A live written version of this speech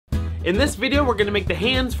In this video, we're gonna make the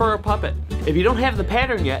hands for our puppet. If you don't have the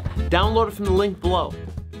pattern yet, download it from the link below.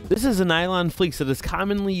 This is a nylon fleece that is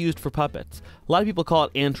commonly used for puppets. A lot of people call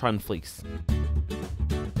it Antron fleece.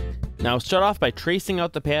 Now start off by tracing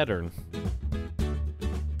out the pattern.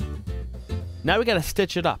 Now we gotta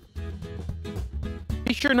stitch it up.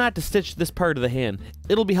 Be sure not to stitch this part of the hand.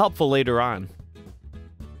 It'll be helpful later on.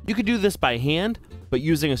 You could do this by hand, but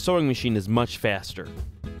using a sewing machine is much faster.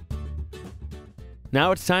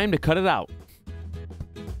 Now it's time to cut it out.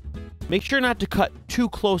 Make sure not to cut too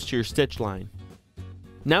close to your stitch line.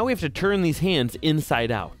 Now we have to turn these hands inside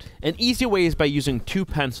out. An easy way is by using two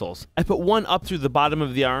pencils. I put one up through the bottom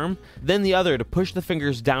of the arm, then the other to push the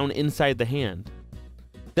fingers down inside the hand.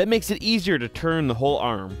 That makes it easier to turn the whole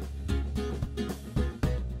arm.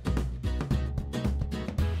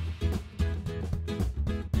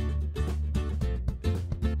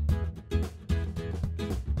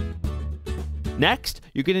 Next,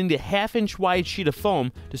 you're going to need a 1/2 inch wide sheet of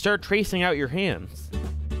foam to start tracing out your hands.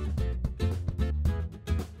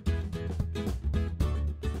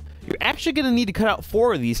 You're actually going to need to cut out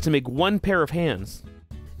 4 of these to make 1 pair of hands.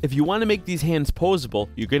 If you want to make these hands posable,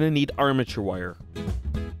 you're going to need armature wire.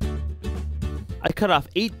 I cut off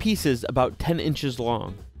 8 pieces about 10 inches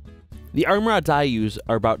long. The arm rods I use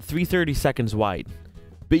are about 3/32 wide,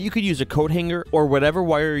 but you could use a coat hanger or whatever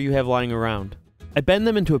wire you have lying around. I bend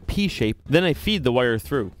them into a P shape, then I feed the wire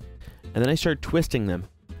through, and then I start twisting them.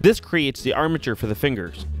 This creates the armature for the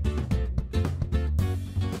fingers.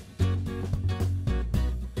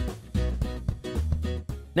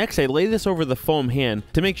 Next, I lay this over the foam hand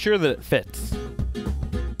to make sure that it fits.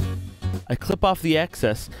 I clip off the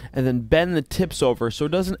excess and then bend the tips over so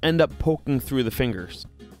it doesn't end up poking through the fingers.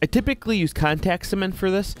 I typically use contact cement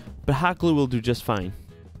for this, but hot glue will do just fine.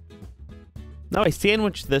 Now I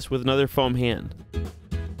sandwich this with another foam hand.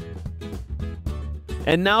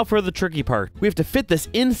 And now for the tricky part. We have to fit this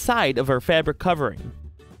inside of our fabric covering.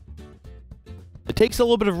 It takes a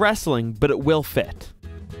little bit of wrestling, but it will fit.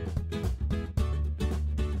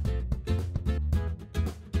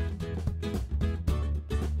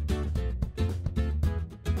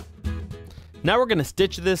 Now we're going to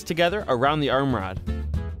stitch this together around the arm rod.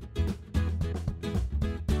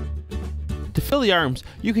 To fill the arms,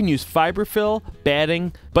 you can use fiberfill,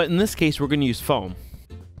 batting, but in this case we're going to use foam.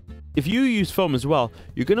 If you use foam as well,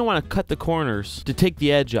 you're going to want to cut the corners to take the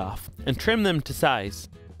edge off and trim them to size.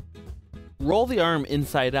 Roll the arm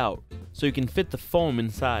inside out so you can fit the foam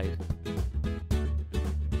inside.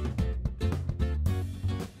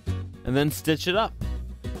 And then stitch it up.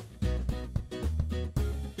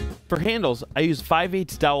 For handles, I use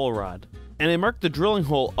 5/8 dowel rod, and I mark the drilling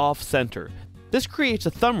hole off center. This creates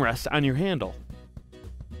a thumb rest on your handle.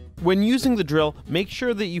 When using the drill, make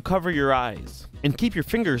sure that you cover your eyes and keep your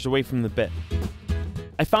fingers away from the bit.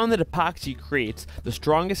 I found that epoxy creates the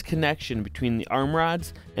strongest connection between the arm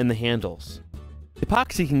rods and the handles.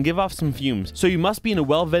 Epoxy can give off some fumes, so you must be in a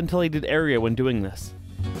well-ventilated area when doing this.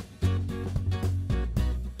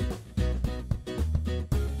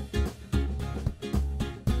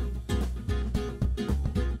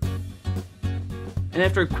 And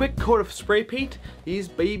after a quick coat of spray paint, these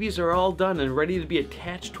babies are all done and ready to be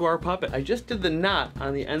attached to our puppet. I just did the knot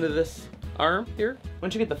on the end of this arm here.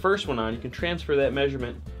 Once you get the first one on, you can transfer that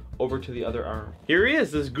measurement over to the other arm. Here he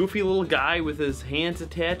is, this goofy little guy with his hands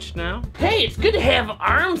attached now. Hey, it's good to have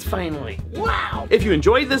arms finally. Wow! If you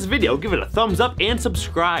enjoyed this video, give it a thumbs up and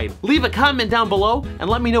subscribe. Leave a comment down below and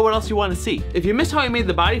let me know what else you want to see. If you missed how I made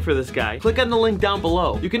the body for this guy, click on the link down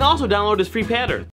below. You can also download his free pattern.